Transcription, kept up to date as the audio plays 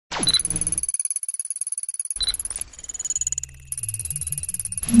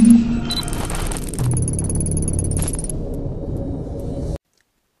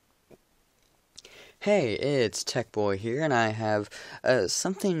Hey, it's Tech Boy here, and I have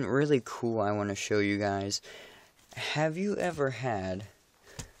something really cool I want to show you guys. Have you ever had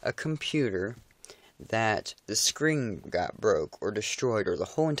a computer that the screen got broke or destroyed, or the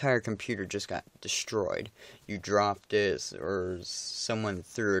whole entire computer just got destroyed? You dropped it, or someone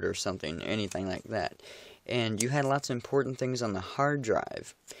threw it, or something, anything like that. And you had lots of important things on the hard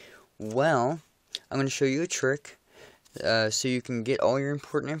drive. Well, I'm going to show you a trick. So you can get all your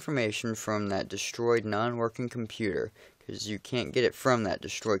important information from that destroyed non-working computer, because you can't get it from that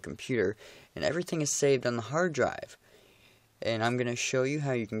destroyed computer, and everything is saved on the hard drive. And I'm going to show you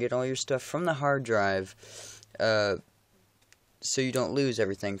how you can get all your stuff from the hard drive, so you don't lose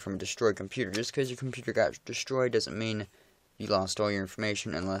everything from a destroyed computer. Just because your computer got destroyed doesn't mean you lost all your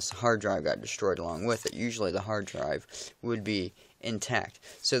information unless the hard drive got destroyed along with it. Usually the hard drive would be intact.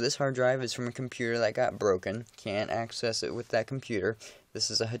 So this hard drive is from a computer that got broken. Can't access it with that computer.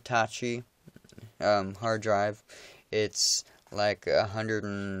 This is a Hitachi hard drive. It's like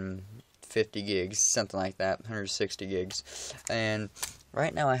 150 gigs, something like that, 160 gigs. And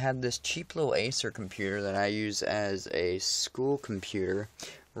right now I have this cheap little Acer computer that I use as a school computer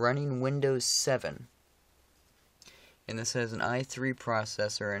running Windows 7. And this has an i3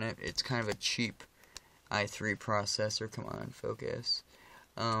 processor in it. It's kind of a cheap i3 processor. Come on, focus.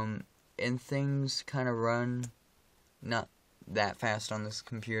 And things kind of run not that fast on this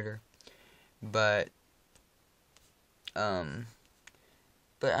computer, but I'm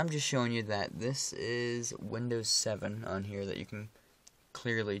just showing you that this is Windows 7 on here, that you can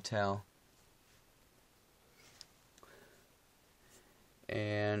clearly tell.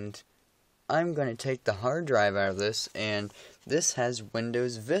 And I'm going to take the hard drive out of this, and this has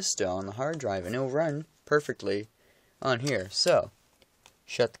Windows Vista on the hard drive, and it'll run perfectly on here. So,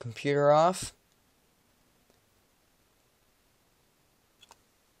 shut the computer off.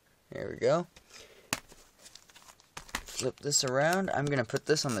 There we go. Flip this around. I'm going to put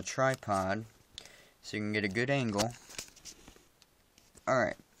this on the tripod so you can get a good angle.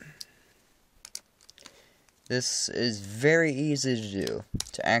 Alright. This is very easy to do,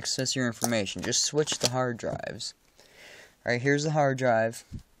 to access your information. Just switch the hard drives. Alright, here's the hard drive.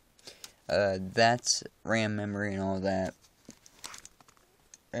 That's RAM memory and all that.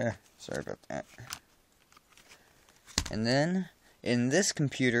 Sorry about that. And then, in this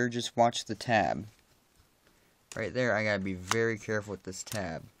computer, just watch the tab. Right there, I gotta be very careful with this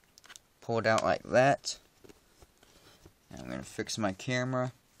tab. Pull it out like that. I'm gonna fix my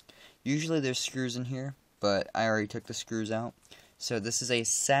camera. Usually there's screws in here, but I already took the screws out. So this is a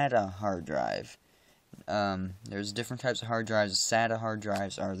SATA hard drive. There's different types of hard drives. SATA hard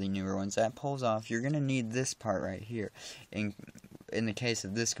drives are the newer ones. That pulls off. You're going to need this part right here. In the case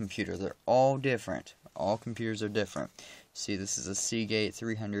of this computer, they're all different. All computers are different. See, this is a Seagate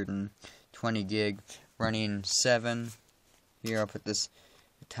 320 gig running 7. Here, I'll put this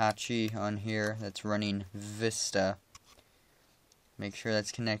Hitachi on here that's running Vista. Make sure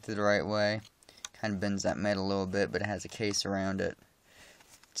that's connected the right way. Kind of bends that metal a little bit, but it has a case around it.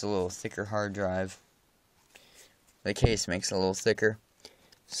 It's a little thicker hard drive. The case makes it a little thicker.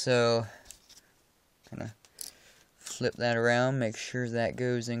 So, gonna flip that around, make sure that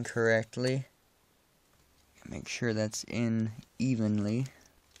goes in correctly. Make sure that's in evenly.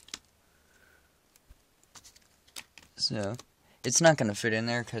 So, it's not gonna fit in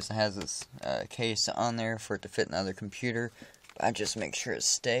there because it has this case on there for it to fit in the other computer. I just make sure it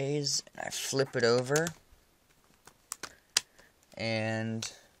stays, and I flip it over,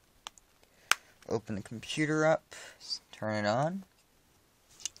 and open the computer up, turn it on,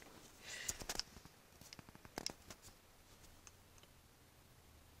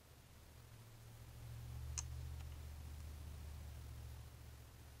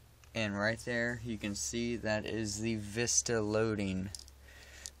 and right there you can see that is the Vista loading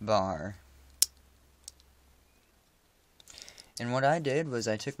bar. And what I did was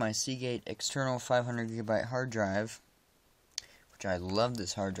I took my Seagate external 500 gigabyte hard drive, which I love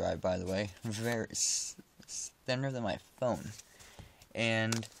this hard drive, by the way, very thinner than my phone.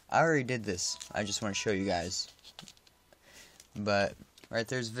 And I already did this. I just want to show you guys. But right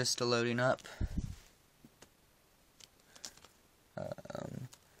there's Vista loading up.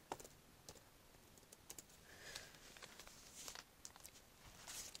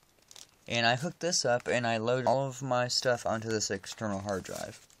 And I hooked this up, and I loaded all of my stuff onto this external hard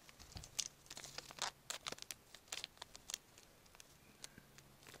drive.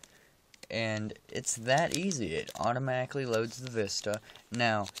 And it's that easy. It automatically loads the Vista.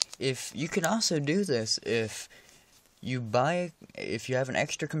 Now, if you can also do this if you have an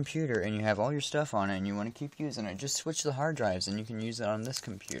extra computer and you have all your stuff on it and you want to keep using it, just switch the hard drives and you can use it on this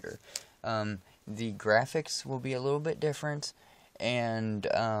computer. the graphics will be a little bit different, and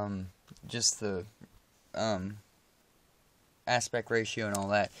just the aspect ratio and all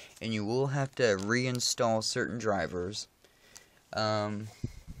that, and you will have to reinstall certain drivers.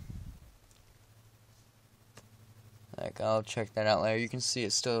 Like, I'll check that out later. You can see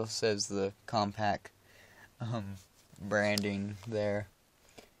it still says the Compaq branding there.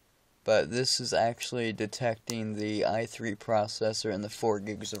 But this is actually detecting the i3 processor and the 4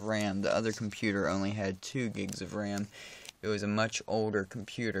 gigs of RAM. The other computer only had 2 gigs of RAM. It was a much older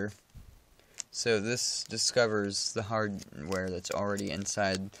computer. So this discovers the hardware that's already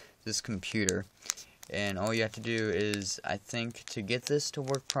inside this computer. And all you have to do is, I think, to get this to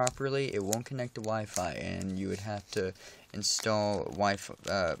work properly, it won't connect to Wi-Fi, and you would have to install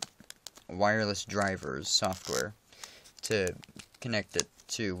wireless drivers software to connect it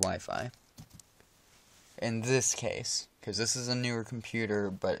to Wi-Fi. In this case, because this is a newer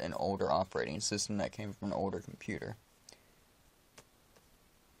computer, but an older operating system that came from an older computer.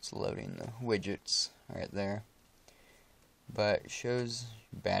 It's loading the widgets right there. But it shows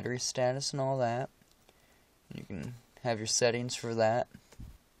battery status and all that. You can have your settings for that.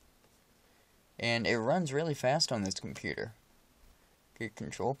 And it runs really fast on this computer. Good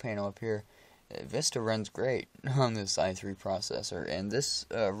control panel up here. Vista runs great on this i3 processor. And this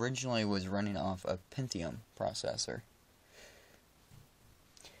originally was running off a Pentium processor.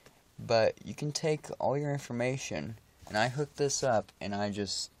 But you can take all your information, and I hooked this up and I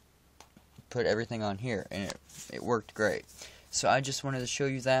just put everything on here, and it worked great. So I just wanted to show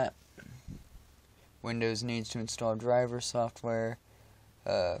you that. Windows needs to install driver software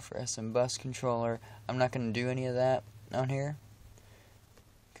for SM Bus controller. I'm not going to do any of that on here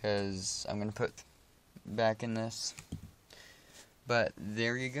because I'm going to put back in this. But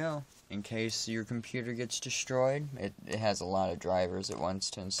there you go. In case your computer gets destroyed, it has a lot of drivers it wants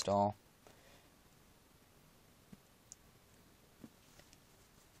to install.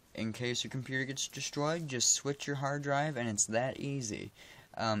 In case your computer gets destroyed, just switch your hard drive, and it's that easy.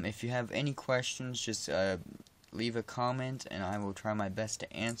 If you have any questions, just leave a comment, and I will try my best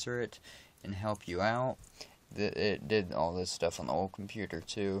to answer it and help you out. It did all this stuff on the old computer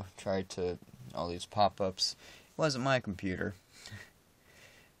too. Tried to all these pop-ups. It wasn't my computer,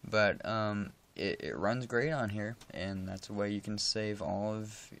 but it runs great on here, and that's a way you can save all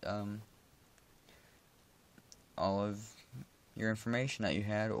of your information that you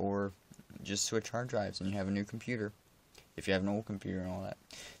had, or just switch hard drives and you have a new computer if you have an old computer and all that.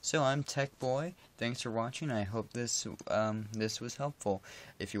 So I'm Tech Boy. Thanks for watching. I hope this was helpful.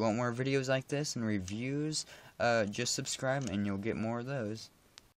 If you want more videos like this and reviews, just subscribe and you'll get more of those.